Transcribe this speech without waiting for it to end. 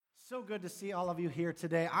So good to see all of you here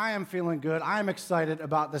today. I am feeling good. I am excited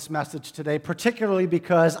about this message today, particularly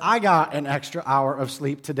because I got an extra hour of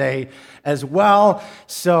sleep today as well.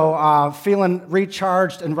 So feeling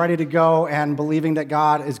recharged and ready to go and believing that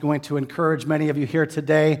God is going to encourage many of you here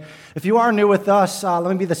today. If you are new with us, let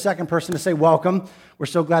me be the second person to say welcome. We're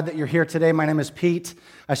so glad that you're here today. My name is Pete.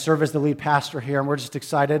 I serve as the lead pastor here, and we're just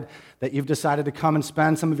excited that you've decided to come and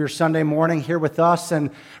spend some of your Sunday morning here with us. And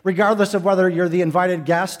regardless of whether you're the invited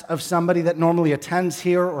guest of somebody that normally attends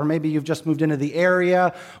here, or maybe you've just moved into the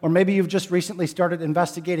area, or maybe you've just recently started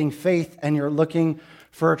investigating faith and you're looking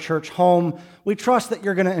for a church home, we trust that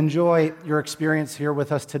you're going to enjoy your experience here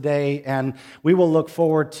with us today, and we will look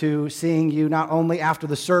forward to seeing you not only after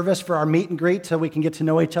the service for our meet and greet so we can get to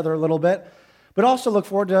know each other a little bit, but also look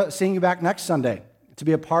forward to seeing you back next Sunday to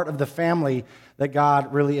be a part of the family that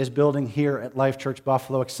God really is building here at Life Church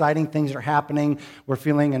Buffalo. Exciting things are happening. We're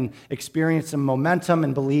feeling and experiencing momentum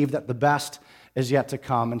and believe that the best is yet to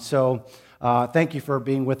come. And so thank you for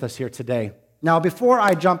being with us here today. Now, before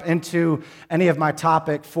I jump into any of my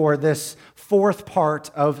topic for this fourth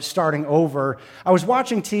part of starting over, I was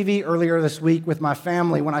watching TV earlier this week with my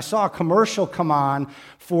family when I saw a commercial come on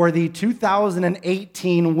for the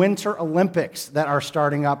 2018 Winter Olympics that are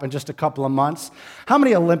starting up in just a couple of months. How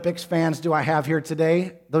many Olympics fans do I have here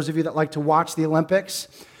today? Those of you that like to watch the Olympics?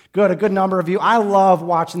 Good, a good number of you. I love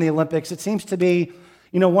watching the Olympics. It seems to be,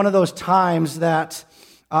 one of those times that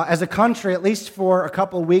as a country, at least for a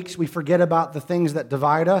couple of weeks, we forget about the things that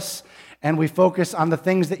divide us, and we focus on the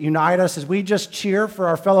things that unite us as we just cheer for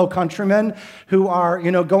our fellow countrymen who are,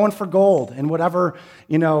 going for gold in whatever,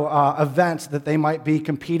 events that they might be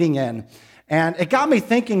competing in. And it got me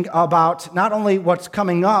thinking about not only what's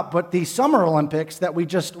coming up, but the Summer Olympics that we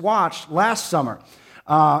just watched last summer.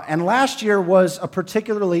 And last year was a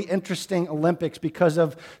particularly interesting Olympics because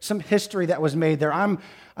of some history that was made there.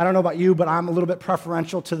 I don't know about you, but I'm a little bit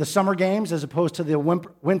preferential to the Summer Games as opposed to the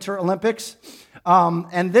Winter Olympics.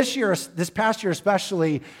 And this past year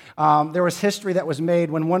especially, there was history that was made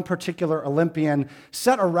when one particular Olympian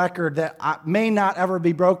set a record that may not ever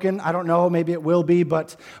be broken. I don't know, maybe it will be,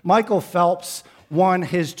 but Michael Phelps won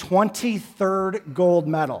his 23rd gold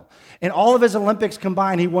medal. In all of his Olympics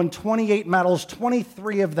combined, he won 28 medals,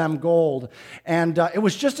 23 of them gold. And it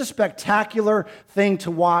was just a spectacular thing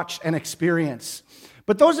to watch and experience.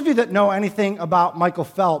 But those of you that know anything about Michael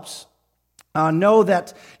Phelps know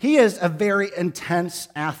that he is a very intense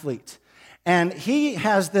athlete. And he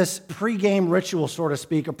has this pre-game ritual, so to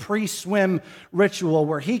speak, a pre-swim ritual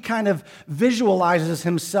where he kind of visualizes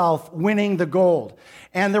himself winning the gold.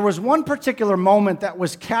 And there was one particular moment that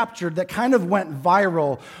was captured that kind of went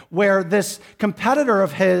viral where this competitor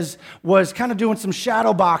of his was kind of doing some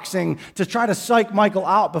shadow boxing to try to psych Michael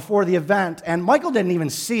out before the event. And Michael didn't even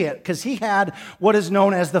see it because he had what is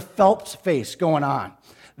known as the Phelps face going on.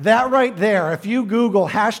 That right there, if you Google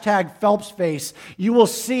hashtag Phelps face, you will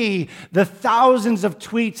see the thousands of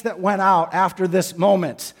tweets that went out after this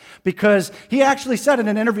moment. Because he actually said in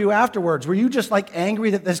an interview afterwards, were you just like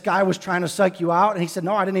angry that this guy was trying to psych you out? And he said,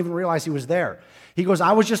 no, I didn't even realize he was there. He goes,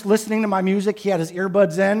 I was just listening to my music. He had his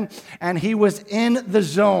earbuds in, and he was in the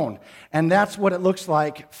zone. And that's what it looks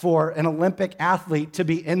like for an Olympic athlete to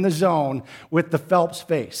be in the zone with the Phelps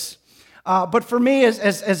face. But for me,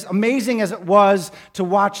 as amazing as it was to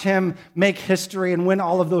watch him make history and win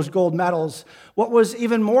all of those gold medals, what was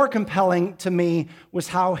even more compelling to me was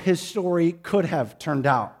how his story could have turned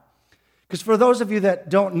out. Because for those of you that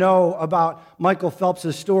don't know about Michael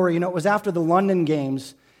Phelps' story, it was after the London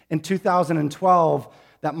Games in 2012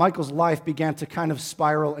 that Michael's life began to kind of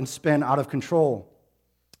spiral and spin out of control.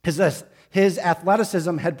 His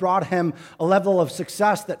athleticism had brought him a level of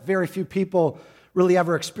success that very few people really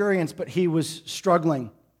ever experienced, but he was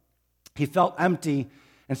struggling. He felt empty,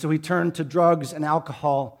 and so he turned to drugs and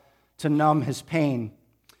alcohol to numb his pain.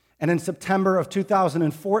 And in September of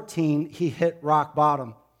 2014, he hit rock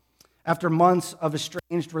bottom. After months of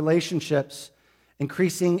estranged relationships,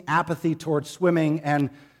 increasing apathy towards swimming, and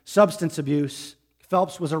substance abuse,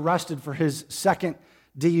 Phelps was arrested for his second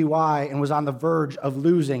DUI and was on the verge of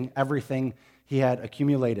losing everything he had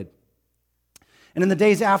accumulated. And in the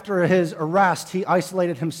days after his arrest, he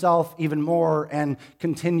isolated himself even more and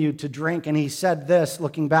continued to drink. And he said this,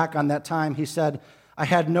 looking back on that time, he said, I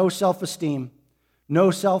had no self-esteem,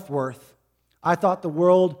 no self-worth. I thought the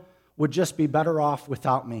world would just be better off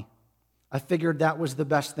without me. I figured that was the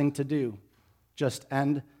best thing to do, just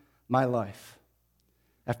end my life.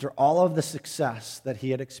 After all of the success that he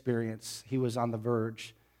had experienced, he was on the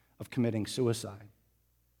verge of committing suicide.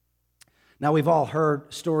 Now, we've all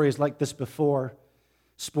heard stories like this before.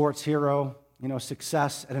 Sports hero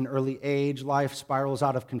success at an early age, life spirals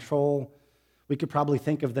out of control. We could probably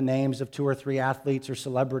think of the names of 2 or 3 athletes or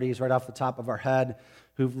celebrities right off the top of our head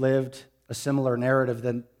who've lived a similar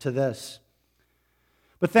narrative to this.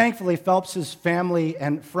 But thankfully, Phelps's family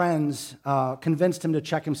and friends convinced him to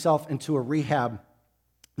check himself into a rehab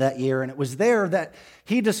that year, and it was there that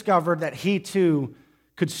he discovered that he too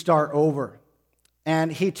could start over.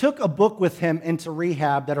 And he took a book with him into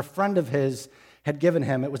rehab that a friend of his had given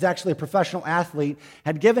him. It was actually a professional athlete,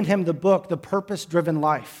 had given him the book, The Purpose-Driven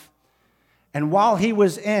Life. And while he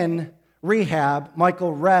was in rehab,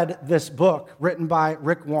 Michael read this book written by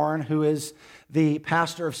Rick Warren, who is the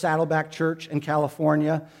pastor of Saddleback Church in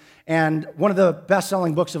California, and one of the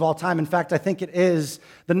best-selling books of all time. In fact, I think it is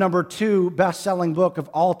the number 2 best-selling book of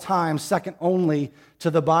all time, second only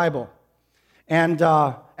to the Bible. And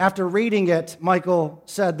after reading it, Michael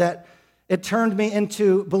said that it turned me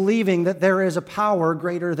into believing that there is a power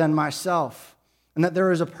greater than myself and that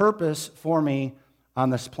there is a purpose for me on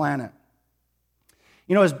this planet.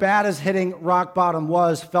 As bad as hitting rock bottom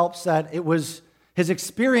was, Phelps said it was his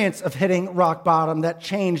experience of hitting rock bottom that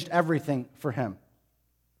changed everything for him.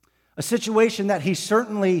 A situation that he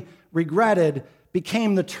certainly regretted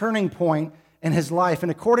became the turning point in his life.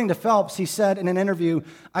 And according to Phelps, he said in an interview,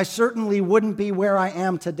 "I certainly wouldn't be where I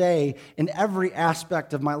am today in every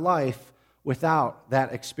aspect of my life without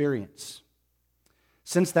that experience."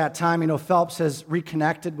 Since that time, Phelps has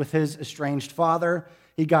reconnected with his estranged father.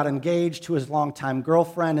 He got engaged to his longtime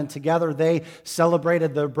girlfriend, and together they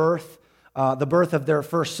celebrated the birth of their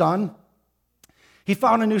first son. He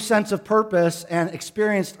found a new sense of purpose and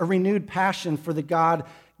experienced a renewed passion for the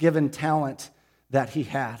God-given talent that he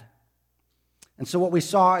had. And so what we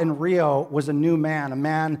saw in Rio was a new man, a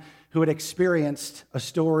man who had experienced a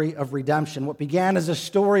story of redemption. What began as a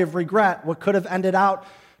story of regret, what could have ended out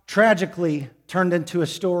tragically, turned into a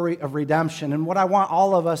story of redemption. And what I want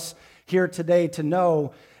all of us here today to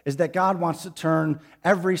know is that God wants to turn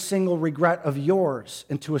every single regret of yours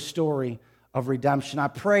into a story of redemption. I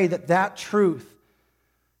pray that that truth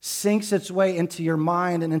sinks its way into your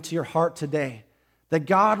mind and into your heart today, that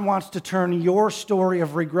God wants to turn your story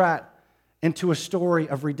of regret into a story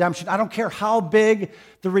of redemption. I don't care how big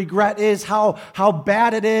the regret is, how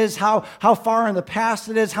bad it is, how far in the past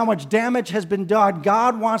it is, how much damage has been done.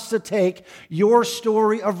 God wants to take your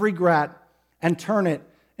story of regret and turn it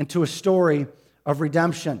into a story of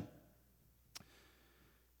redemption.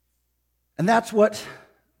 And that's what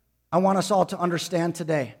I want us all to understand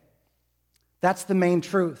today. That's the main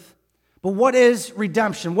truth. But what is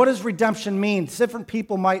redemption? What does redemption mean? Different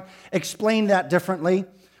people might explain that differently.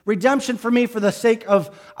 Redemption for me, for the sake of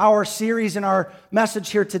our series and our message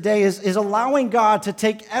here today, is allowing God to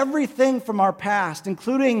take everything from our past,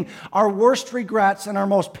 including our worst regrets and our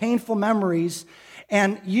most painful memories,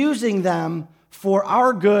 and using them for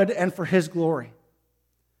our good and for His glory.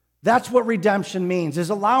 That's what redemption means, is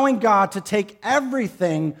allowing God to take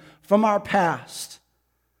everything from our past,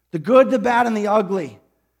 the good, the bad, and the ugly,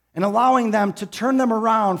 and allowing them to turn them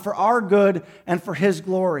around for our good and for His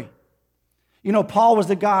glory. Paul was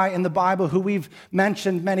the guy in the Bible who we've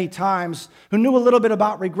mentioned many times, who knew a little bit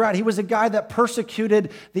about regret. He was a guy that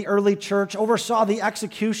persecuted the early church, oversaw the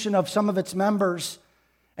execution of some of its members.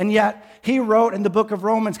 And yet, he wrote in the book of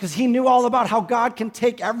Romans, because he knew all about how God can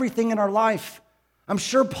take everything in our life. I'm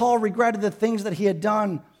sure Paul regretted the things that he had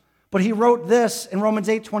done, but he wrote this in Romans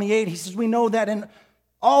 8:28. He says, "We know that in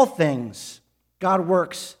all things God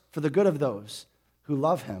works for the good of those who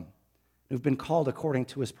love Him, who've been called according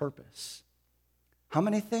to His purpose." How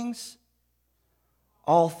many things?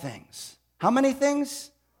 All things. How many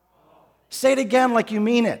things? Say it again like you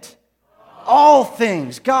mean it. All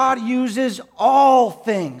things. God uses all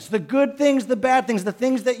things. The good things, the bad things, the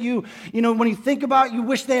things that when you think about, you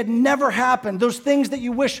wish they had never happened. Those things that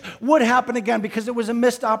you wish would happen again because it was a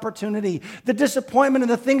missed opportunity. The disappointment and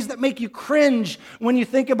the things that make you cringe when you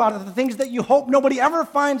think about it. The things that you hope nobody ever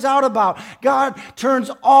finds out about. God turns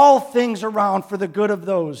all things around for the good of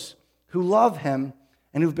those who love Him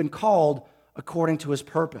and who've been called according to His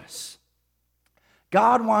purpose.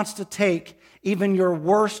 God wants to take even your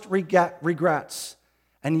worst regrets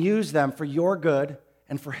and use them for your good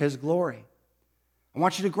and for His glory. I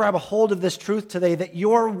want you to grab a hold of this truth today, that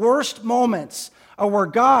your worst moments are where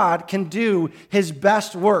God can do His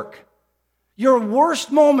best work. Your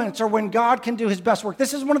worst moments are when God can do His best work.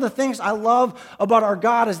 This is one of the things I love about our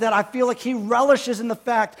God, is that I feel like He relishes in the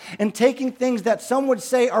fact in taking things that some would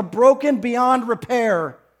say are broken beyond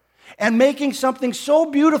repair and making something so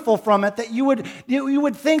beautiful from it that you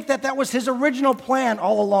would think that that was His original plan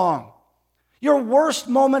all along. Your worst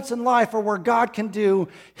moments in life are where God can do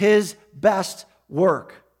His best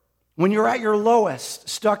work. When you're at your lowest,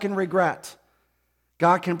 stuck in regret,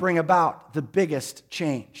 God can bring about the biggest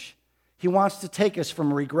change. He wants to take us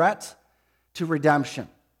from regret to redemption.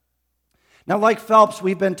 Now, like Phelps,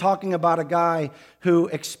 we've been talking about a guy who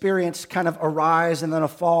experienced kind of a rise and then a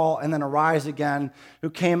fall and then a rise again, who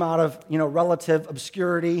came out of, relative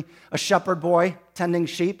obscurity, a shepherd boy tending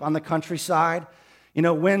sheep on the countryside,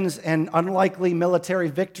 wins an unlikely military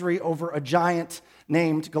victory over a giant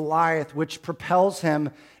named Goliath, which propels him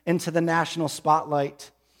into the national spotlight.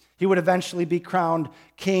 He would eventually be crowned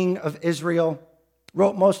king of Israel,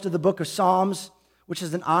 wrote most of the book of Psalms, which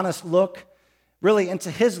is an honest look really into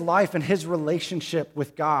his life and his relationship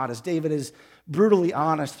with God, as David is brutally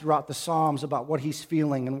honest throughout the Psalms about what he's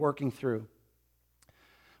feeling and working through.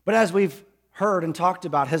 But as we've heard and talked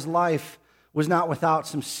about, his life was not without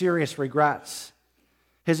some serious regrets.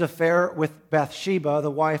 His affair with Bathsheba, the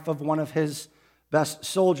wife of one of his best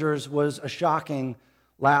soldiers, was a shocking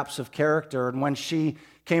lapse of character. And when she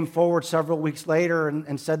came forward several weeks later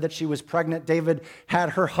and said that she was pregnant, David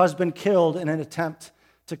had her husband killed in an attempt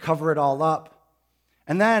to cover it all up.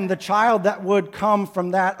 And then the child that would come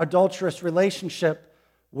from that adulterous relationship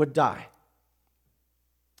would die.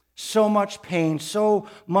 So much pain, so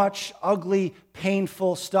much ugly,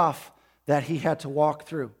 painful stuff that he had to walk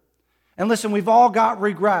through. And listen, we've all got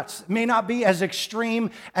regrets. It may not be as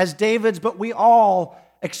extreme as David's, but we all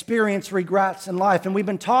experience regrets in life. And we've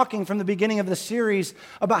been talking from the beginning of the series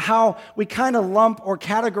about how we kind of lump or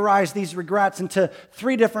categorize these regrets into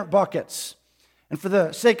 3 different buckets. And for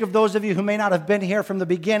the sake of those of you who may not have been here from the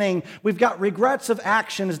beginning, we've got regrets of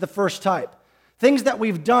action as the first type. Things that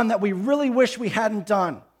we've done that we really wish we hadn't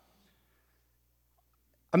done.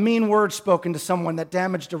 A mean word spoken to someone that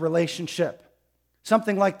damaged a relationship.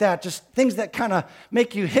 Something like that. Just things that kind of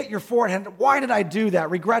make you hit your forehead. Why did I do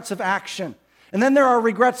that? Regrets of action. And then there are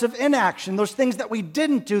regrets of inaction. Those things that we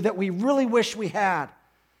didn't do that we really wish we had.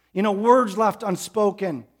 Words left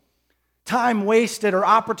unspoken. Time wasted or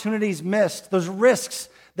opportunities missed, those risks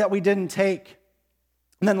that we didn't take.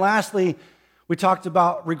 And then lastly, we talked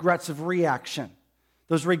about regrets of reaction.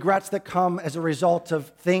 Those regrets that come as a result of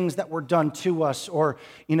things that were done to us or,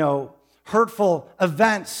 hurtful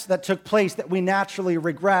events that took place that we naturally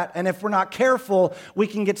regret. And if we're not careful, we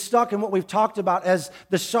can get stuck in what we've talked about as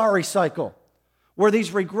the sorry cycle, where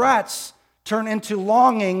these regrets turn into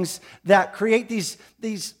longings that create these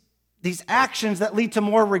actions that lead to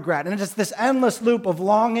more regret. And it's this endless loop of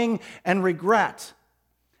longing and regret.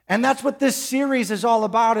 And that's what this series is all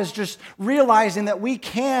about, is just realizing that we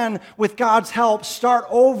can, with God's help, start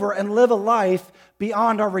over and live a life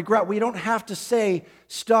beyond our regret. We don't have to stay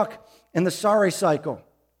stuck in the sorry cycle.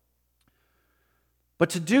 But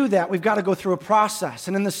to do that, we've got to go through a process.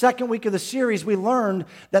 And in the second week of the series, we learned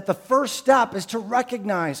that the first step is to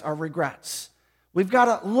recognize our regrets. We've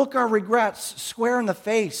got to look our regrets square in the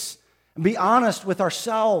face and be honest with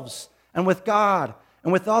ourselves and with God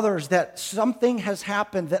and with others that something has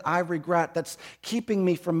happened that I regret that's keeping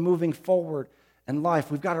me from moving forward in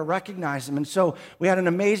life. We've got to recognize them. And so we had an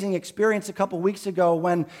amazing experience a couple weeks ago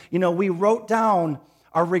when, we wrote down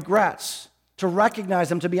our regrets, to recognize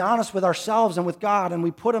them, to be honest with ourselves and with God, and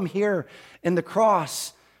we put them here in the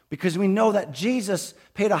cross because we know that Jesus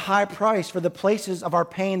paid a high price for the places of our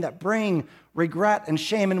pain that bring regret and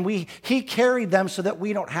shame, and He carried them so that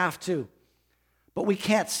we don't have to. But we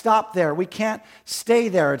can't stop there. We can't stay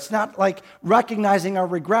there. It's not like recognizing our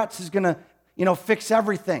regrets is going to, fix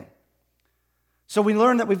everything. So we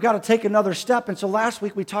learned that we've got to take another step. And so last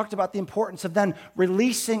week we talked about the importance of then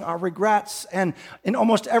releasing our regrets. And in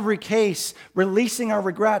almost every case, releasing our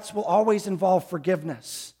regrets will always involve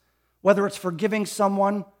forgiveness. Whether it's forgiving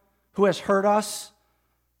someone who has hurt us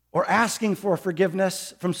or asking for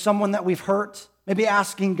forgiveness from someone that we've hurt. Maybe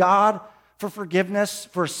asking God for forgiveness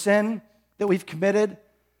for sin that we've committed.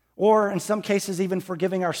 Or in some cases even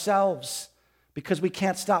forgiving ourselves because we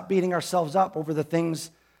can't stop beating ourselves up over the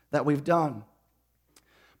things that we've done.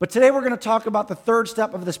 But today we're going to talk about the third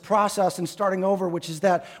step of this process in starting over, which is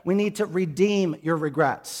that we need to redeem your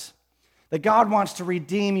regrets. That God wants to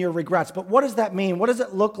redeem your regrets. But what does that mean? What does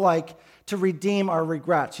it look like to redeem our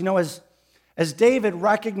regrets? As David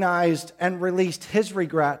recognized and released his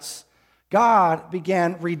regrets, God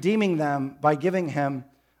began redeeming them by giving him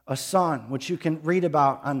a son, which you can read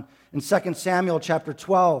about in 2 Samuel chapter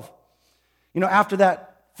 12. After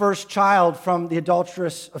that first child from the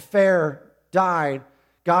adulterous affair died,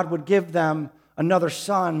 God would give them another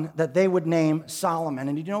son that they would name Solomon.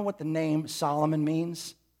 And you know what the name Solomon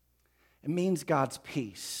means? It means God's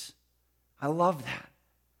peace. I love that.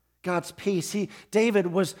 God's peace. David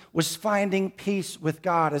was finding peace with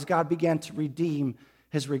God as God began to redeem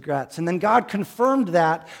his regrets. And then God confirmed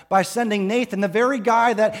that by sending Nathan, the very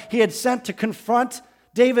guy that he had sent to confront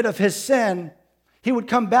David of his sin. He would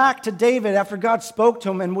come back to David after God spoke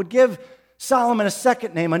to him and would give Solomon a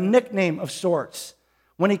second name, a nickname of sorts,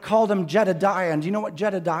 when he called him Jedediah. And do you know what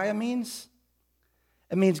Jedediah means?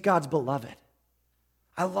 It means God's beloved.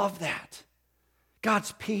 I love that.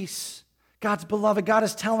 God's peace, God's beloved. God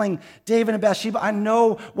is telling David and Bathsheba, I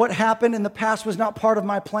know what happened in the past was not part of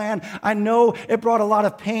my plan. I know it brought a lot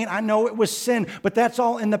of pain. I know it was sin, but that's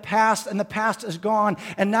all in the past, and the past is gone.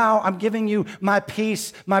 And now I'm giving you my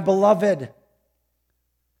peace, my beloved.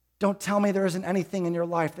 Don't tell me there isn't anything in your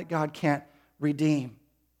life that God can't redeem.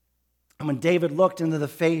 And when David looked into the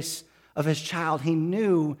face of his child, he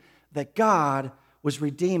knew that God was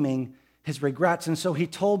redeeming his regrets. And so he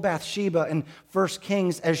told Bathsheba in 1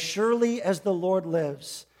 Kings, as surely as the Lord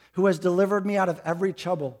lives, who has delivered me out of every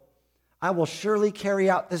trouble, I will surely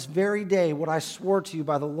carry out this very day what I swore to you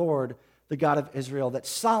by the Lord, the God of Israel, that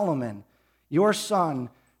Solomon, your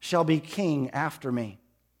son, shall be king after me,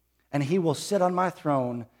 and he will sit on my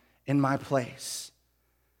throne in my place.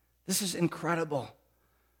 This is incredible.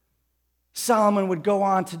 Solomon would go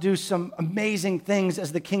on to do some amazing things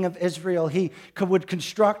as the king of Israel. He would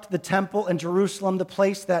construct the temple in Jerusalem, the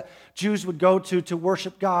place that Jews would go to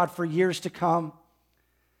worship God for years to come.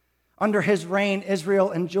 Under his reign,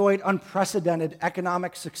 Israel enjoyed unprecedented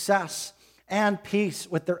economic success and peace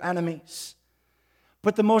with their enemies.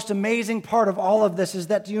 But the most amazing part of all of this is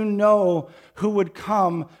that do you know who would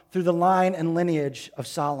come through the line and lineage of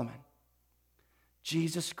Solomon?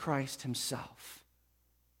 Jesus Christ himself.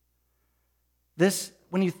 This,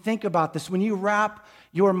 when you think about this, when you wrap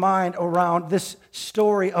your mind around this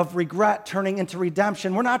story of regret turning into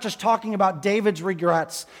redemption, we're not just talking about David's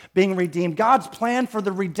regrets being redeemed. God's plan for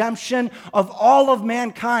the redemption of all of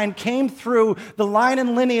mankind came through the line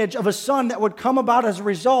and lineage of a son that would come about as a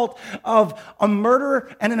result of a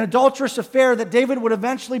murder and an adulterous affair that David would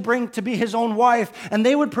eventually bring to be his own wife. And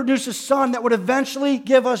they would produce a son that would eventually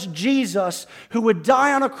give us Jesus, who would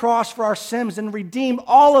die on a cross for our sins and redeem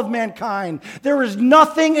all of mankind. There is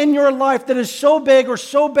nothing in your life that is so big or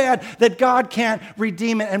so bad that God can't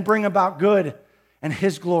redeem it and bring about good and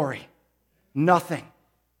his glory. Nothing.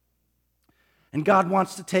 And God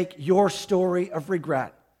wants to take your story of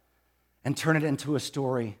regret and turn it into a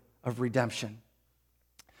story of redemption.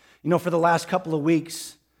 You know, for the last couple of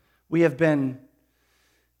weeks, we have been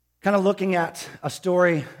kind of looking at a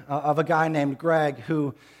story of a guy named Greg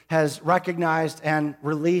who has recognized and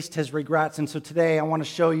released his regrets. And so today I want to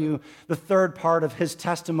show you the third part of his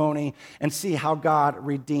testimony and see how God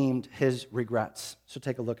redeemed his regrets. So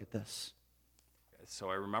take a look at this. So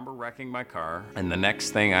I remember wrecking my car, and the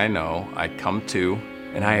next thing I know, I come to,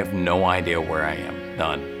 and I have no idea where I am.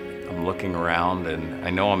 None. I'm looking around, and I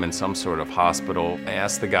know I'm in some sort of hospital. I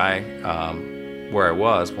asked the guy where I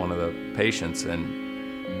was, one of the patients, and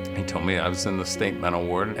he told me I was in the state mental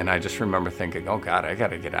ward, and I just remember thinking, oh God, I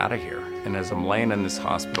gotta get out of here. And as I'm laying in this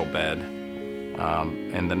hospital bed,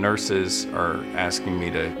 and the nurses are asking me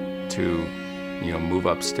to move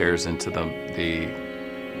upstairs into the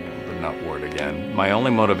nut ward again. My only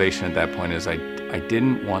motivation at that point is I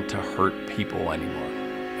didn't want to hurt people anymore.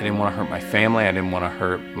 I didn't want to hurt my family. I didn't want to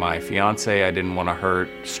hurt my fiance. I didn't want to hurt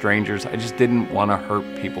strangers. I just didn't want to hurt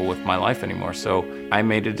people with my life anymore. So I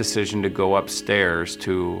made a decision to go upstairs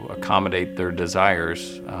to accommodate their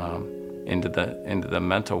desires into the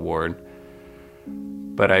mental ward.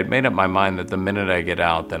 But I'd made up my mind that the minute I get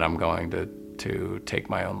out that I'm going to take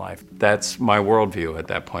my own life. That's my worldview at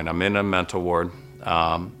that point. I'm in a mental ward,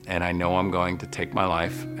 and I know I'm going to take my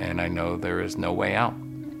life, and I know there is no way out.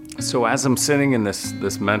 So as I'm sitting in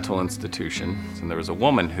this mental institution, and there was a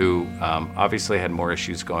woman who obviously had more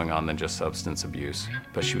issues going on than just substance abuse,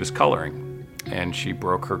 but she was coloring, and she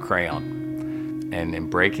broke her crayon. And in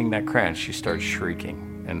breaking that crayon, she started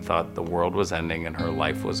shrieking and thought the world was ending and her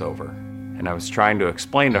life was over. And I was trying to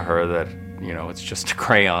explain to her that, it's just a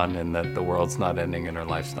crayon and that the world's not ending and her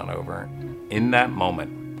life's not over. In that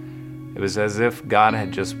moment, it was as if God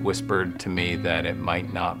had just whispered to me that it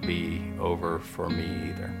might not be over for me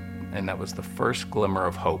either. And that was the first glimmer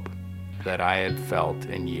of hope that I had felt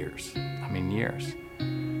in years. Years.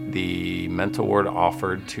 The mental ward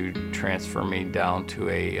offered to transfer me down to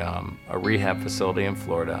a rehab facility in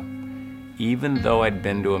Florida, even though I'd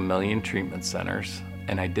been to 1 million treatment centers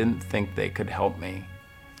and I didn't think they could help me.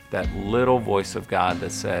 That little voice of God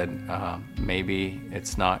that said, maybe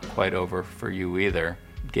it's not quite over for you either,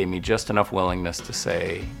 gave me just enough willingness to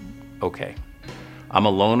say, okay. I'm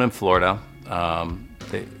alone in Florida.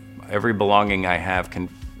 Every belonging I have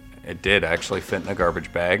did actually fit in a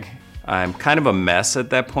garbage bag. I'm kind of a mess at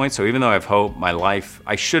that point. So even though I have hope, my life,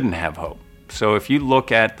 I shouldn't have hope. So if you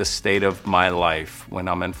look at the state of my life when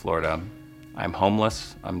I'm in Florida, I'm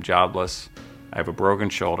homeless, I'm jobless, I have a broken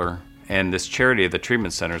shoulder, and this charity at the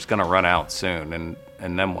treatment center is going to run out soon.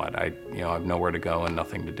 And then what? I have nowhere to go and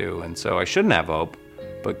nothing to do. And so I shouldn't have hope,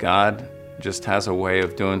 but God just has a way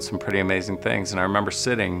of doing some pretty amazing things. And I remember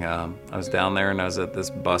sitting, I was down there and I was at this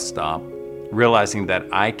bus stop, realizing that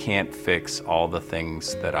I can't fix all the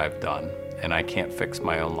things that I've done, and I can't fix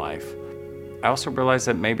my own life. I also realized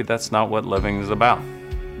that maybe that's not what living is about.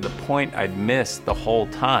 The point I'd missed the whole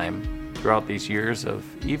time throughout these years of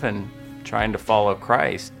even trying to follow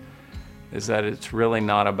Christ is that it's really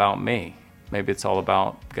not about me. Maybe it's all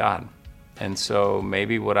about God. And so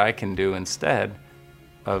maybe what I can do instead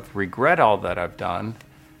of regret all that I've done,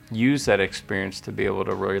 use that experience to be able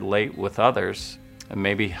to relate with others and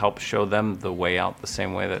maybe help show them the way out the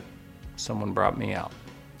same way that someone brought me out.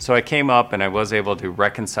 So I came up and I was able to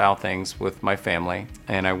reconcile things with my family,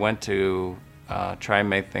 and I went to try and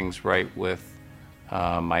make things right with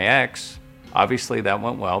my ex. Obviously that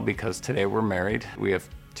went well because today we're married. We have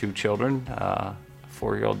 2 children, a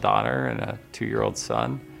 4-year-old daughter and a 2-year-old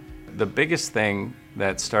son. The biggest thing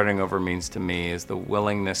that starting over means to me is the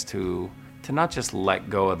willingness to not just let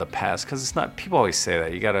go of the past, because it's not, people always say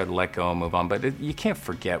that, you got to let go and move on, but you can't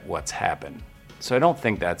forget what's happened. So I don't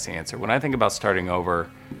think that's the answer. When I think about starting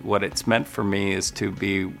over, what it's meant for me is to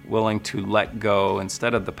be willing to let go,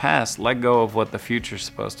 instead of the past, let go of what the future's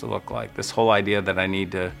supposed to look like. This whole idea that I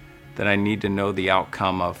need to know the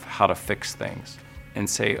outcome of how to fix things, and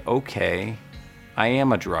say, okay, I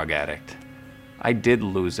am a drug addict. I did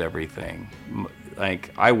lose everything.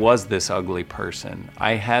 Like, I was this ugly person.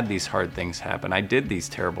 I had these hard things happen. I did these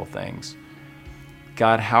terrible things.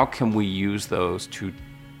 God, how can we use those to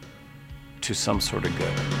some sort of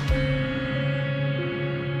good?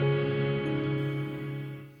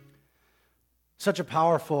 Such a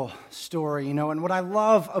powerful story, and what I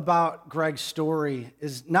love about Greg's story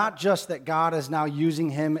is not just that God is now using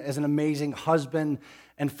him as an amazing husband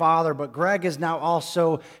and father, but Greg is now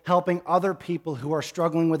also helping other people who are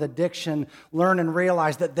struggling with addiction learn and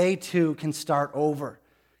realize that they too can start over.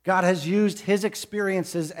 God has used his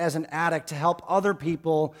experiences as an addict to help other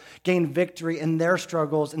people gain victory in their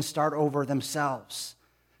struggles and start over themselves.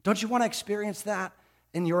 Don't you want to experience that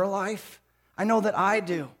in your life? I know that I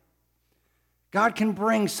do. God can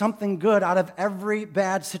bring something good out of every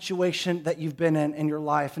bad situation that you've been in your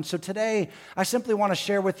life. And so today, I simply want to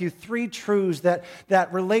share with you 3 truths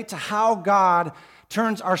that relate to how God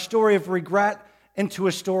turns our story of regret into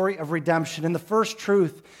a story of redemption. And the first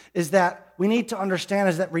truth is that we need to understand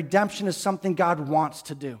is that redemption is something God wants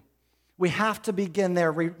to do. We have to begin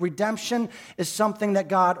there. Redemption is something that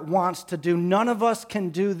God wants to do. None of us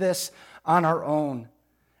can do this on our own.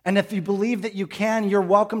 And if you believe that you can, you're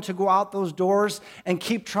welcome to go out those doors and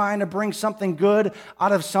keep trying to bring something good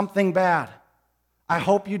out of something bad. I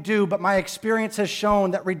hope you do, but my experience has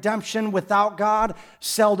shown that redemption without God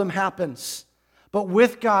seldom happens. But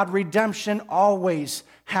with God, redemption always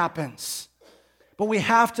happens. But we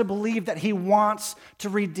have to believe that he wants to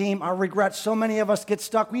redeem our regrets. So many of us get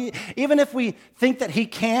stuck. Even if we think that he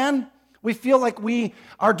can, we feel like we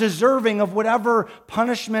are deserving of whatever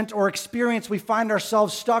punishment or experience we find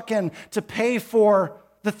ourselves stuck in to pay for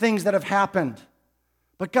the things that have happened.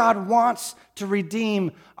 But God wants to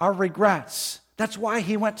redeem our regrets. That's why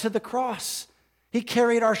he went to the cross. He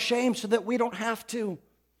carried our shame so that we don't have to.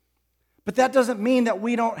 But that doesn't mean that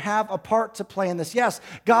we don't have a part to play in this. Yes,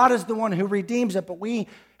 God is the one who redeems it, but we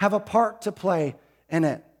have a part to play in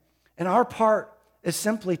it. And our part is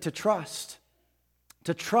simply to trust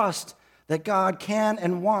that God can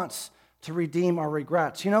and wants to redeem our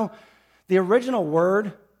regrets. The original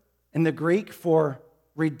word in the Greek for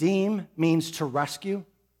redeem means to rescue.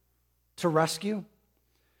 To rescue.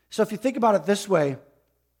 So if you think about it this way,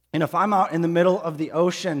 and if I'm out in the middle of the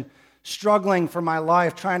ocean struggling for my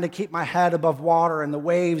life, trying to keep my head above water, and the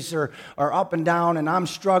waves are up and down, and I'm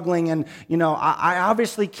struggling, and I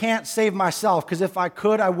obviously can't save myself, because if I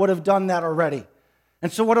could, I would have done that already.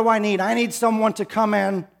 And so what do I need? I need someone to come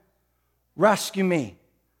in, rescue me.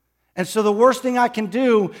 And so the worst thing I can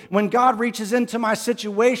do when God reaches into my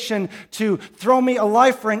situation to throw me a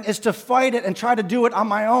life ring is to fight it and try to do it on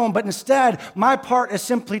my own. But instead, my part is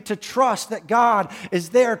simply to trust that God is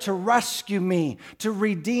there to rescue me, to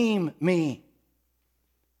redeem me.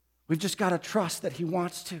 We've just got to trust that he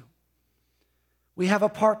wants to. We have a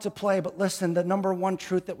part to play, but listen, the number one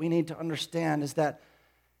truth that we need to understand is that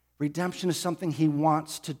redemption is something he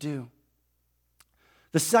wants to do.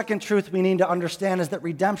 The second truth we need to understand is that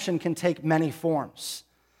redemption can take many forms.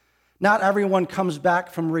 Not everyone comes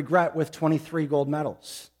back from regret with 23 gold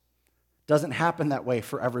medals. Doesn't happen that way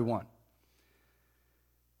for everyone.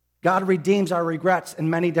 God redeems our regrets in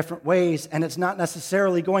many different ways, and it's not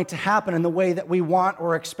necessarily going to happen in the way that we want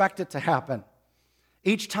or expect it to happen.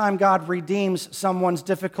 Each time God redeems someone's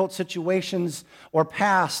difficult situations or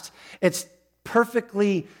past, it's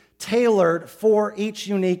perfectly tailored for each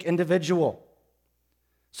unique individual.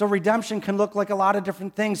 So redemption can look like a lot of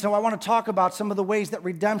different things. So I want to talk about some of the ways that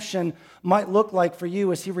redemption might look like for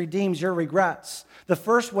you as he redeems your regrets. The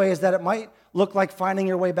first way is that it might look like finding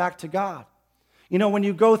your way back to God. You know, when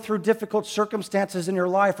you go through difficult circumstances in your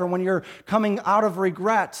life or when you're coming out of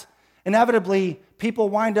regret, inevitably people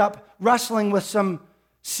wind up wrestling with some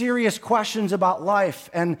serious questions about life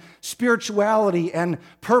and spirituality and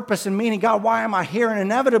purpose and meaning. God, why am I here? And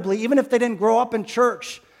inevitably, even if they didn't grow up in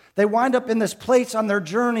church, they wind up in this place on their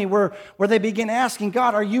journey where they begin asking,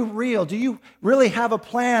 God, are you real? Do you really have a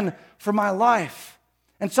plan for my life?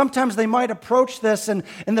 And sometimes they might approach this, and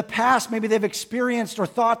in the past, maybe they've experienced or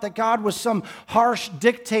thought that God was some harsh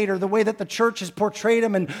dictator, the way that the church has portrayed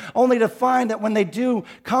him, and only to find that when they do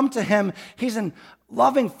come to him, he's a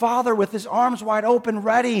loving Father with his arms wide open,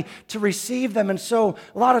 ready to receive them. And so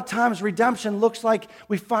a lot of times redemption looks like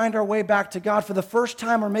we find our way back to God for the first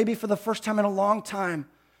time, or maybe for the first time in a long time,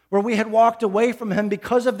 where we had walked away from him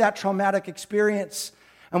because of that traumatic experience,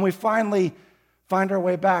 and we finally find our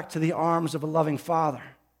way back to the arms of a loving Father.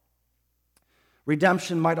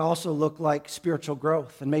 Redemption might also look like spiritual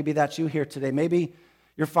growth, and maybe that's you here today. Maybe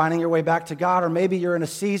you're finding your way back to God, or maybe you're in a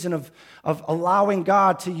season of allowing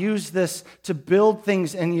God to use this to build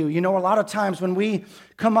things in you. You know, a lot of times when we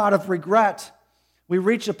come out of regret, we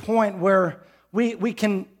reach a point where we're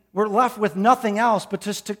left with nothing else but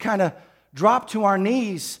just to kind of drop to our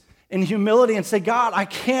knees in humility and say, God, I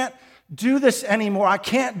can't do this anymore. I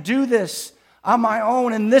can't do this on my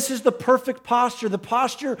own. And this is the perfect posture, the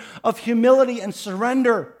posture of humility and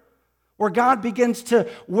surrender, where God begins to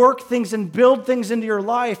work things and build things into your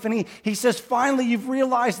life. And he says, finally, you've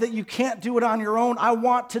realized that you can't do it on your own. I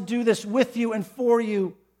want to do this with you and for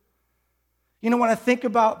you. You know, when I think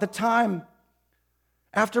about the time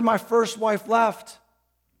after my first wife left,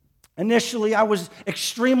 initially, I was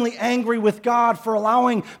extremely angry with God for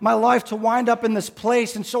allowing my life to wind up in this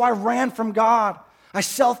place. And so I ran from God. I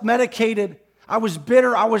self-medicated. I was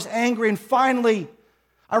bitter. I was angry. And finally,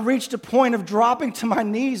 I reached a point of dropping to my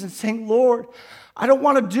knees and saying, Lord, I don't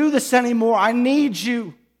want to do this anymore. I need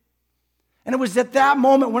you. And it was at that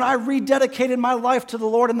moment when I rededicated my life to the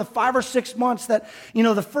Lord in the 5 or 6 months that, you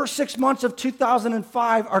know, the first 6 months of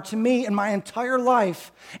 2005 are to me in my entire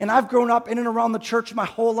life. And I've grown up in and around the church my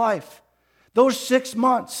whole life. Those 6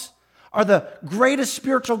 months are the greatest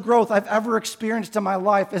spiritual growth I've ever experienced in my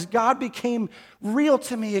life as God became real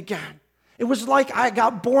to me again. It was like I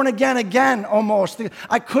got born again almost.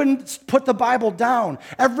 I couldn't put the Bible down.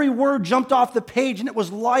 Every word jumped off the page and it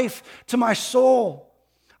was life to my soul.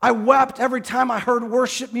 I wept every time I heard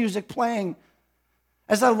worship music playing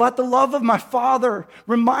as I let the love of my Father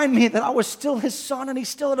remind me that I was still his son and he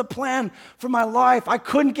still had a plan for my life. I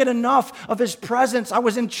couldn't get enough of his presence. I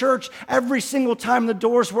was in church every single time the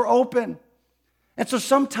doors were open. And so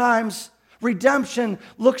sometimes redemption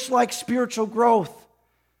looks like spiritual growth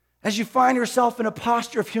as you find yourself in a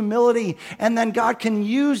posture of humility, and then God can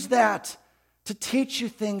use that to teach you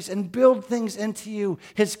things and build things into you,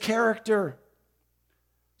 his character.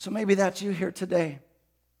 So maybe that's you here today.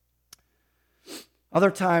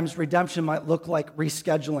 Other times, redemption might look like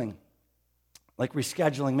rescheduling.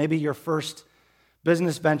 Maybe your first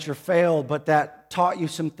business venture failed, but that taught you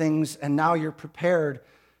some things, and now you're prepared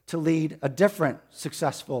to lead a different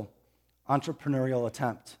successful entrepreneurial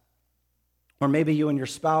attempt. Or maybe you and your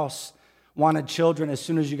spouse wanted children as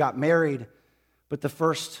soon as you got married, but the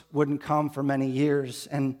first wouldn't come for many years.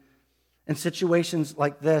 And in situations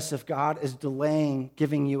like this, if God is delaying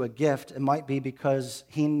giving you a gift, it might be because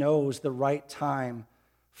he knows the right time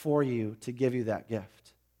for you to give you that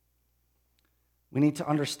gift. We need to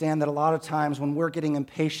understand that a lot of times when we're getting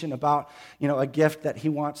impatient about, a gift that he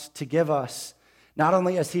wants to give us, not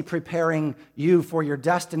only is he preparing you for your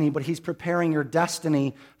destiny, but he's preparing your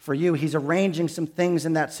destiny for you. He's arranging some things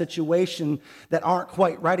in that situation that aren't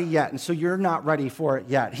quite ready yet, and so you're not ready for it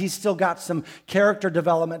yet. He's still got some character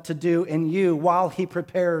development to do in you while he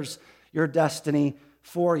prepares your destiny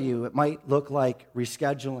for you. It might look like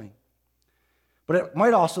rescheduling, but it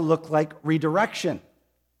might also look like redirection.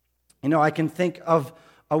 I can think of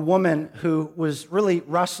a woman who was really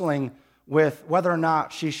wrestling with whether or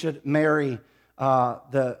not she should marry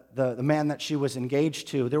the man that she was engaged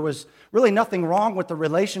to. There was really nothing wrong with the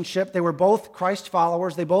relationship. They were both Christ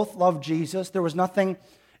followers. They both loved Jesus. There was nothing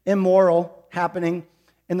immoral happening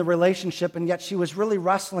in the relationship, and yet she was really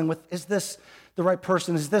wrestling with, is this the right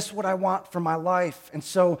person? Is this what I want for my life? And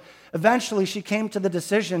so eventually she came to the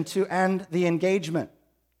decision to end the engagement.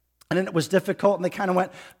 And then it was difficult, and they kind of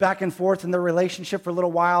went back and forth in their relationship for a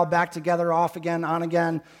little while, back together, off again, on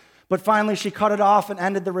again. But finally she cut it off and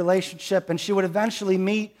ended the relationship, and she would eventually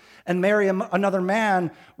meet and marry another man,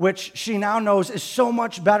 which she now knows is so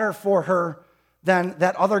much better for her than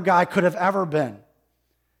that other guy could have ever been.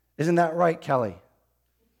 Isn't that right, Kelly?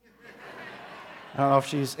 I don't know if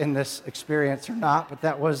she's in this experience or not, but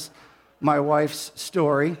that was my wife's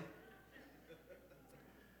story.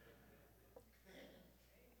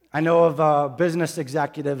 I know of a business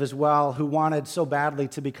executive as well who wanted so badly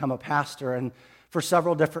to become a pastor, and for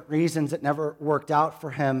several different reasons it never worked out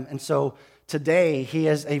for him. And so today he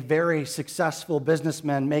is a very successful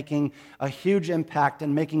businessman, making a huge impact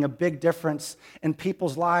and making a big difference in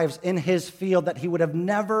people's lives in his field that he would have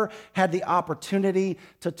never had the opportunity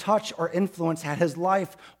to touch or influence had his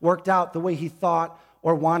life worked out the way he thought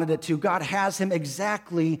or wanted it to. God has him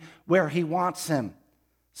exactly where he wants him.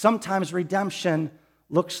 Sometimes redemption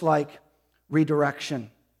looks like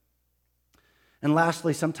redirection. And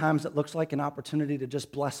lastly, sometimes it looks like an opportunity to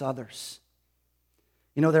just bless others.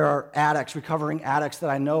 You know, there are addicts, recovering addicts that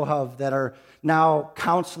I know of that are now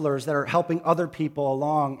counselors that are helping other people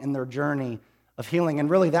along in their journey of healing. And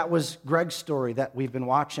really, that was Greg's story that we've been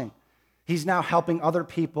watching. He's now helping other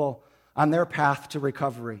people on their path to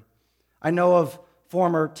recovery. I know of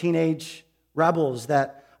former teenage rebels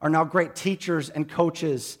that are now great teachers and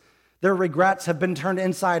coaches. Their regrets have been turned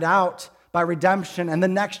inside out by redemption, and the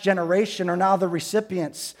next generation are now the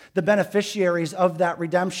recipients, the beneficiaries of that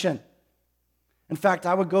redemption. In fact,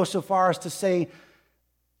 I would go so far as to say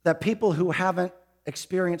that people who haven't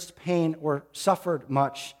experienced pain or suffered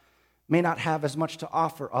much may not have as much to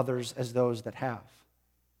offer others as those that have.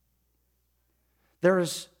 There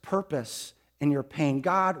is purpose in your pain.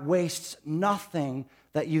 God wastes nothing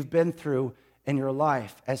that you've been through in your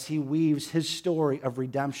life as he weaves his story of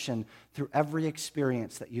redemption through every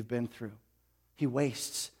experience that you've been through. He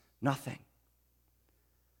wastes nothing.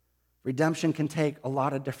 Redemption can take a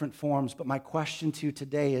lot of different forms, but my question to you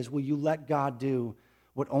today is, will you let God do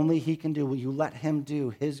what only he can do? Will you let him do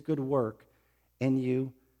his good work in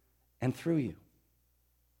you and through you?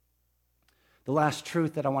 The last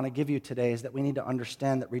truth that I want to give you today is that we need to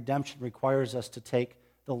understand that redemption requires us to take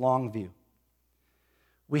the long view.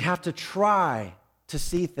 We have to try to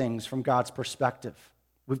see things from God's perspective.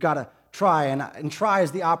 We've got to try, and try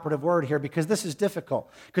is the operative word here because this is difficult,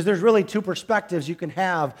 because there's really two perspectives you can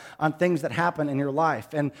have on things that happen in your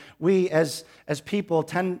life. And we as people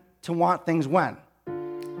tend to want things when?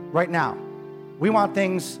 Right now. We want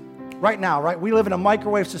things right now, right? We live in a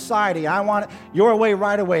microwave society. I want it your way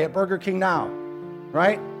right away at Burger King now,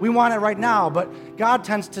 right? We want it right now, but God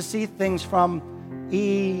tends to see things from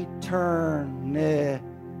eternity.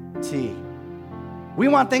 We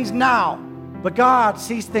want things now. But God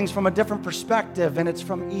sees things from a different perspective, and it's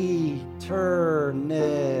from eternity.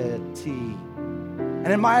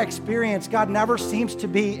 And in my experience, God never seems to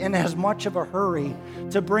be in as much of a hurry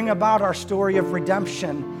to bring about our story of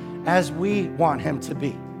redemption as we want him to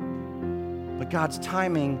be. But God's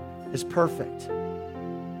timing is perfect.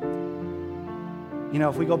 You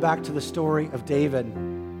know, if we go back to the story of David,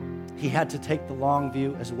 he had to take the long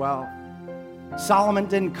view as well. Solomon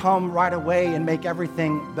didn't come right away and make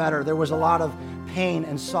everything better. There was a lot of pain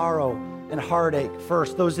and sorrow and heartache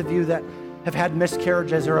first. Those of you that have had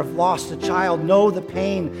miscarriages or have lost a child know the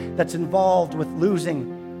pain that's involved with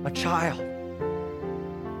losing a child.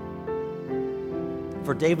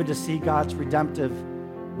 For David to see God's redemptive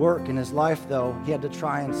work in his life, though, he had to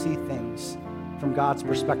try and see things from God's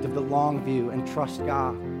perspective, the long view, and trust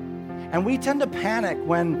God. And we tend to panic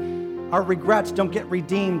when our regrets don't get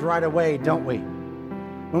redeemed right away, don't we?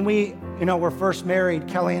 When we, were first married,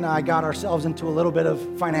 Kelly and I got ourselves into a little bit of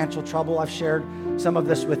financial trouble. I've shared some of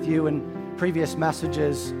this with you in previous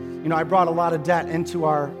messages. I brought a lot of debt into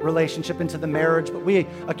our relationship, into the marriage, but we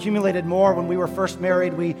accumulated more when we were first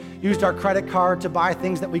married. We used our credit card to buy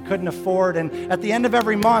things that we couldn't afford, and at the end of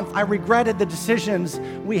every month, I regretted the decisions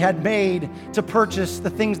we had made to purchase the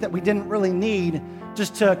things that we didn't really need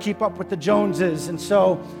just to keep up with the Joneses. And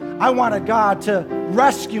so I wanted God to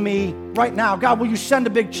rescue me right now. God, will you send a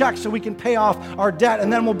big check so we can pay off our debt,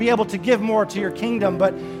 and then we'll be able to give more to your kingdom?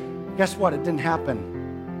 But guess what? It didn't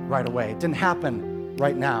happen right away. It didn't happen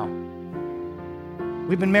right now.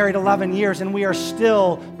 We've been married 11 years, and we are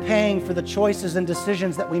still paying for the choices and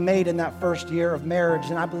decisions that we made in that first year of marriage.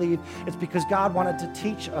 And I believe it's because God wanted to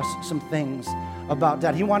teach us some things about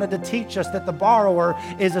debt. He wanted to teach us that the borrower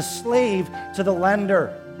is a slave to the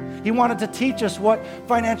lender. He wanted to teach us what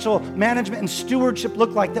financial management and stewardship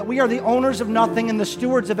look like, that we are the owners of nothing and the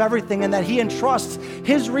stewards of everything, and that He entrusts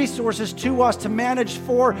His resources to us to manage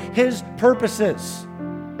for His purposes.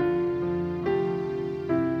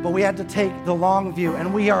 But we had to take the long view,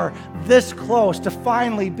 and we are this close to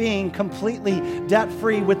finally being completely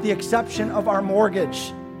debt-free with the exception of our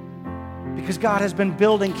mortgage, because God has been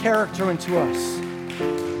building character into us.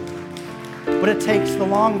 But it takes the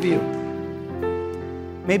long view.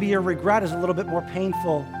 Maybe your regret is a little bit more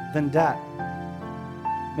painful than debt.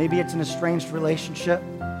 Maybe it's an estranged relationship.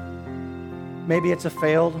 Maybe it's a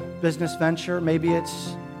failed business venture. Maybe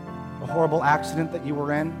it's a horrible accident that you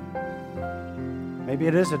were in. Maybe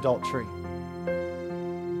it is adultery.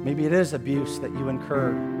 Maybe it is abuse that you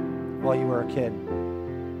incurred while you were a kid.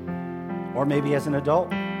 Or maybe as an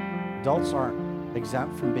adult. Adults aren't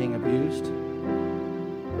exempt from being abused.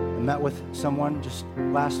 I met with someone just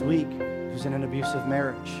last week who's in an abusive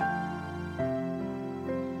marriage,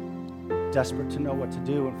 desperate to know what to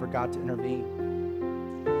do and for God to intervene.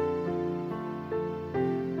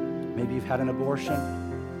 Maybe you've had an abortion.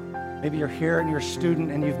 Maybe you're here and you're a student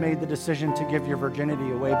and you've made the decision to give your virginity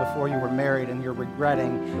away before you were married, and you're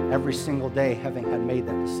regretting every single day having had made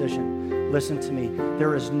that decision. Listen to me.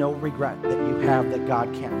 There is no regret that you have that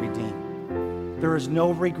God can't redeem. There is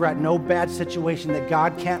no regret, no bad situation that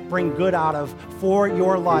God can't bring good out of for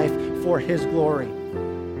your life, for His glory.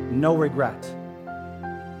 No regret.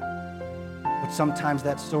 But sometimes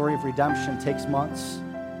that story of redemption takes months.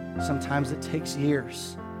 Sometimes it takes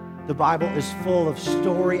years. The Bible is full of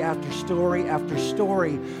story after story after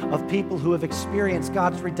story of people who have experienced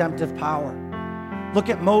God's redemptive power. Look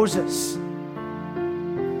at Moses.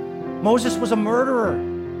 Moses was a murderer,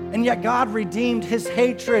 and yet God redeemed his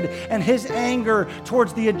hatred and his anger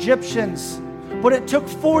towards the Egyptians. But it took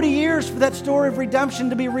 40 years for that story of redemption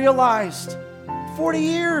to be realized. 40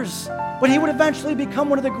 years. But he would eventually become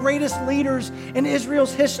one of the greatest leaders in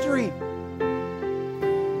Israel's history.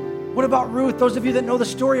 What about Ruth? Those of you that know the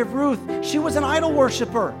story of Ruth, she was an idol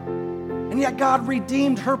worshiper. And yet God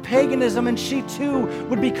redeemed her paganism, and she too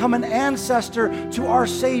would become an ancestor to our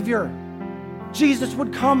Savior. Jesus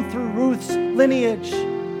would come through Ruth's lineage.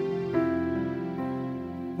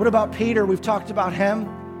 What about Peter? We've talked about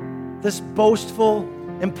him. This boastful,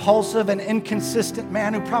 impulsive, and inconsistent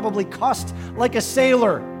man who probably cussed like a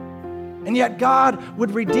sailor. And yet God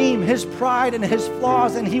would redeem his pride and his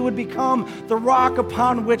flaws, and he would become the rock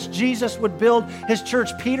upon which Jesus would build his church.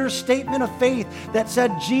 Peter's statement of faith that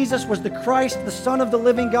said Jesus was the Christ, the Son of the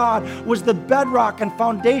living God, was the bedrock and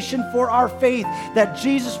foundation for our faith that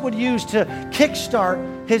Jesus would use to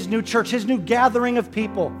kickstart his new church, his new gathering of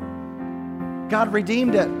people. God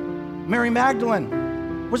redeemed it. Mary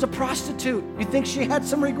Magdalene was a prostitute. You think she had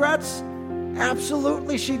some regrets?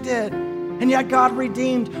 Absolutely she did. And yet God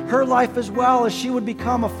redeemed her life as well, as she would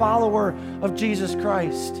become a follower of Jesus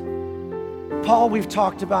Christ. Paul, we've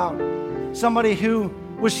talked about, somebody who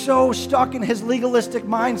was so stuck in his legalistic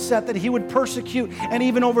mindset that he would persecute and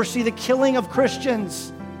even oversee the killing of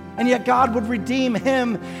Christians. And yet God would redeem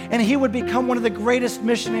him, and he would become one of the greatest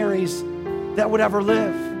missionaries that would ever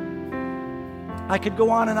live. I could go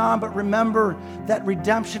on, but remember that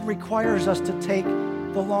redemption requires us to take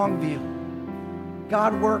the long view.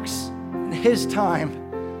 God works in His time,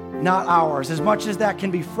 not ours. As much as that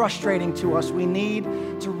can be frustrating to us, we need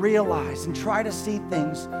to realize and try to see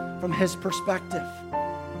things from His perspective.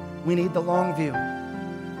 We need the long view.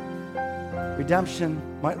 Redemption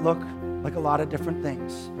might look like a lot of different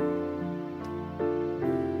things.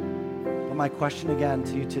 But my question again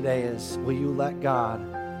to you today is, will you let God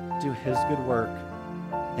do His good work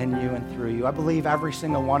in you and through you? I believe every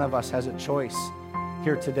single one of us has a choice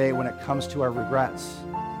here today when it comes to our regrets.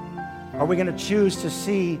 Are we going to choose to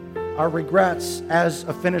see our regrets as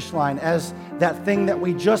a finish line, as that thing that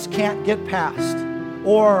we just can't get past?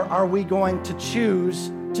 Or are we going to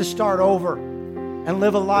choose to start over and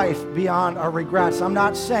live a life beyond our regrets? I'm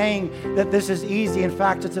not saying that this is easy. In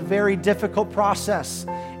fact, it's a very difficult process.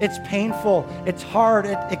 It's painful. It's hard.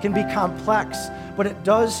 It can be complex. But it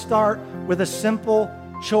does start with a simple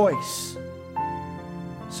choice.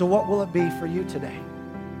 So what will it be for you today?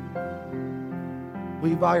 Will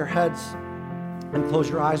you bow your heads and close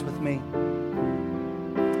your eyes with me?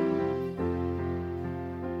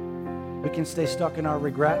 We can stay stuck in our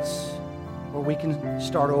regrets, or we can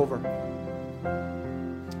start over.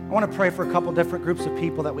 I want to pray for a couple different groups of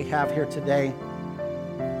people that we have here today.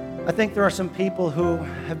 I think there are some people who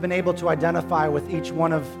have been able to identify with each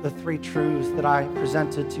one of the three truths that I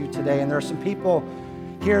presented to you today. And there are some people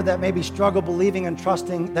here that maybe struggle believing and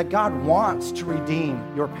trusting that God wants to redeem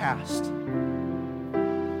your past.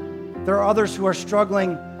 There are others who are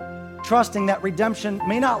struggling, trusting that redemption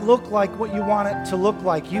may not look like what you want it to look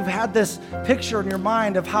like. You've had this picture in your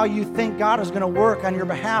mind of how you think God is going to work on your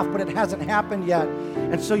behalf, but it hasn't happened yet.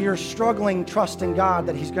 And so you're struggling, trusting God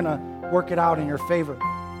that He's going to work it out in your favor.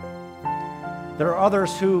 There are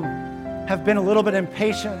others who have been a little bit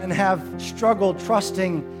impatient and have struggled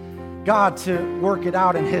trusting God to work it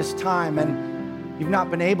out in His time, and you've not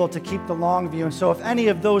been able to keep the long view. And so if any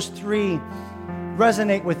of those three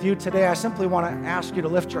resonate with you today, I simply want to ask you to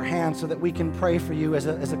lift your hand so that we can pray for you as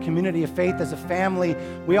a community of faith, as a family.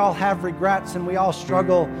 We all have regrets and we all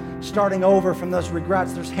struggle starting over from those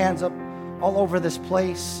regrets. There's hands up all over this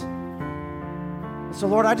place. And so,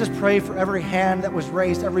 Lord, I just pray for every hand that was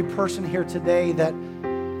raised, every person here today that,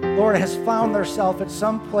 Lord, has found themselves at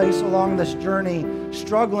some place along this journey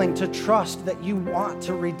struggling to trust that you want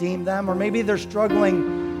to redeem them, or maybe they're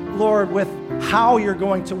struggling, Lord, with how you're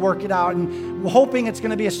going to work it out and hoping it's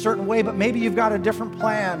going to be a certain way, but maybe you've got a different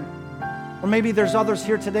plan. Or maybe there's others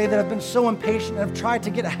here today that have been so impatient and have tried to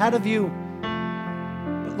get ahead of you.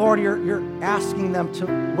 But Lord, you're asking them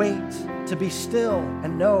to wait, to be still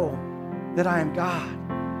and know that I am God.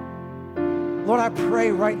 Lord, I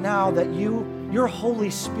pray right now that your Holy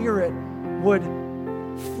Spirit would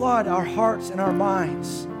flood our hearts and our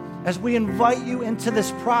minds as we invite you into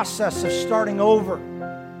this process of starting over.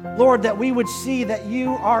 Lord, that we would see that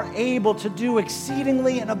you are able to do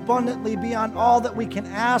exceedingly and abundantly beyond all that we can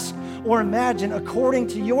ask or imagine, according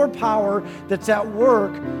to your power that's at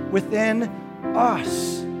work within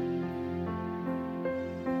us.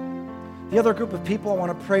 The other group of people I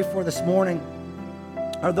want to pray for this morning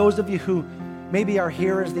are those of you who maybe are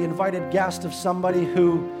here as the invited guest of somebody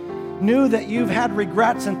who knew that you've had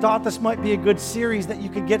regrets and thought this might be a good series that you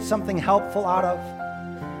could get something helpful out of.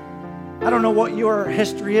 I don't know what your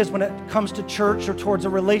history is when it comes to church or towards a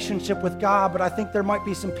relationship with God, but I think there might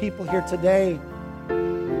be some people here today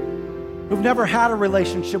who've never had a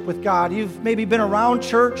relationship with God. You've maybe been around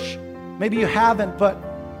church, maybe you haven't, but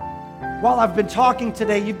while I've been talking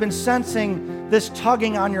today, you've been sensing this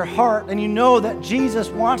tugging on your heart, and you know that Jesus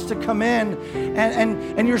wants to come in,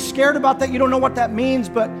 and you're scared about that. You don't know what that means,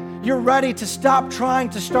 but you're ready to stop trying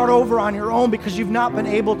to start over on your own because you've not been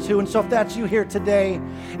able to. And so if that's you here today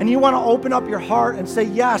and you want to open up your heart and say,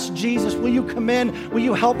 yes, Jesus, will you come in? Will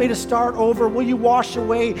you help me to start over? Will you wash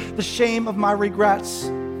away the shame of my regrets?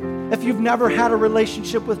 If you've never had a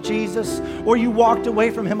relationship with Jesus, or you walked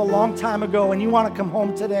away from Him a long time ago and you want to come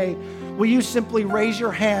home today, will you simply raise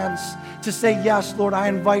your hands to say, yes, Lord, I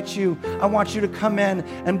invite you. I want you to come in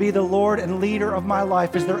and be the Lord and leader of my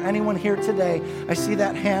life. Is there anyone here today? I see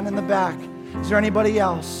that hand in the back. Is there anybody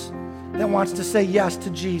else that wants to say yes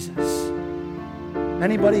to Jesus?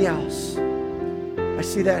 Anybody else? I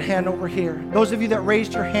see that hand over here. Those of you that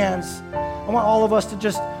raised your hands, I want all of us to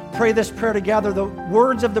just pray this prayer together. The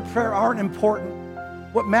words of the prayer aren't important.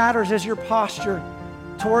 What matters is your posture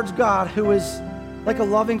towards God, who is like a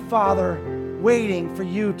loving Father waiting for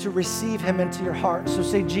you to receive Him into your heart. So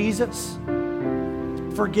say, Jesus,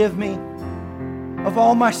 forgive me of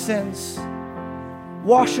all my sins.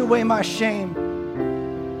 Wash away my shame.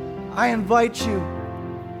 I invite you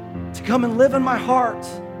to come and live in my heart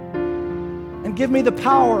and give me the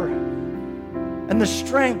power and the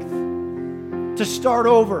strength to start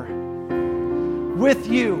over with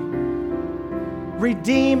you.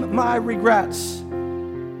 Redeem my regrets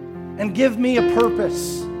and give me a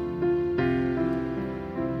purpose.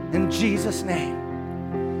 In Jesus'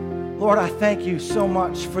 name. Lord, I thank you so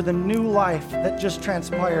much for the new life that just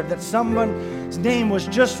transpired, that someone's name was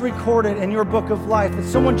just recorded in your book of life, that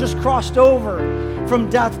someone just crossed over from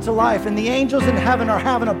death to life, and the angels in heaven are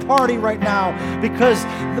having a party right now because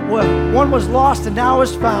one was lost and now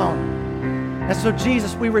is found. And so,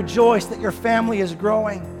 Jesus, we rejoice that your family is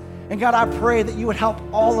growing. And God, I pray that you would help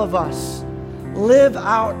all of us live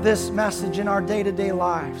out this message in our day-to-day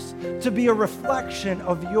lives to be a reflection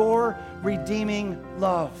of your redeeming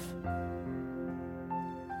love.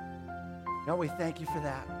 God, we thank you for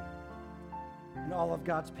that. And all of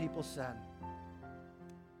God's people said,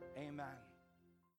 amen.